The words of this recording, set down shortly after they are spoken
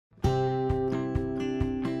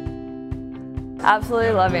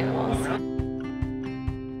Absolutely love animals.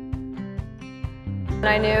 And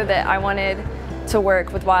I knew that I wanted to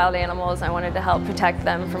work with wild animals. I wanted to help protect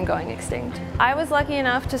them from going extinct. I was lucky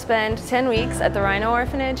enough to spend 10 weeks at the rhino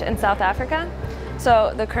orphanage in South Africa.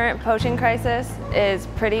 So the current poaching crisis is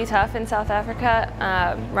pretty tough in South Africa.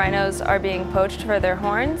 Rhinos are being poached for their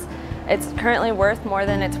horns. It's currently worth more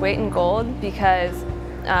than its weight in gold because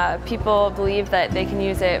people believe that they can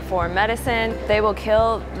use it for medicine. They will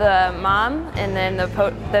kill the mom and then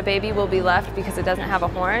the baby will be left because it doesn't have a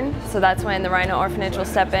horn. So that's when the rhino orphanage will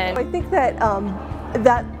step in. I think that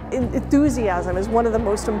that enthusiasm is one of the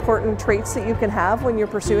most important traits that you can have when you're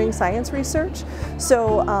pursuing science research.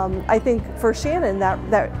 So I think for Shannon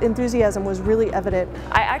that enthusiasm was really evident.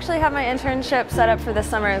 I actually have my internship set up for this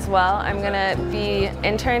summer as well. I'm going to be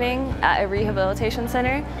interning at a rehabilitation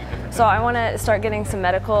center. So I want to start getting some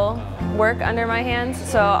medical work under my hands.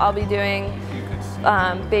 So I'll be doing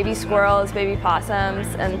baby squirrels, baby possums,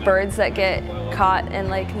 and birds that get caught in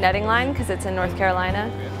like netting line because it's in North Carolina.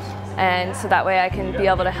 And so that way I can be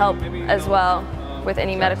able to help as well with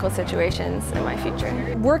any medical situations in my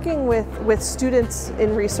future. Working with students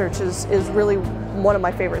in research is really one of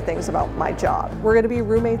my favorite things about my job. We're going to be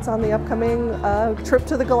roommates on the upcoming trip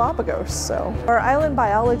to the Galapagos. So our island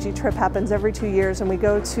biology trip happens every 2 years, and we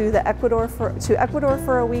go to Ecuador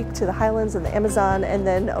for a week, to the highlands and the Amazon, and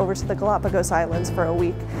then over to the Galapagos Islands for a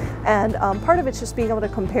week. And part of it's just being able to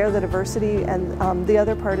compare the diversity, and the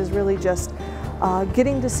other part is really just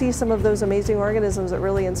getting to see some of those amazing organisms that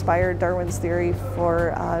really inspired Darwin's theory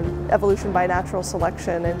for evolution by natural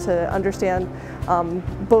selection, and to understand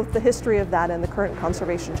both the history of that and the current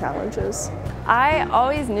conservation challenges. I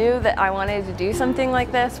always knew that I wanted to do something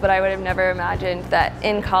like this, but I would have never imagined that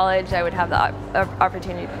in college I would have the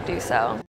opportunity to do so.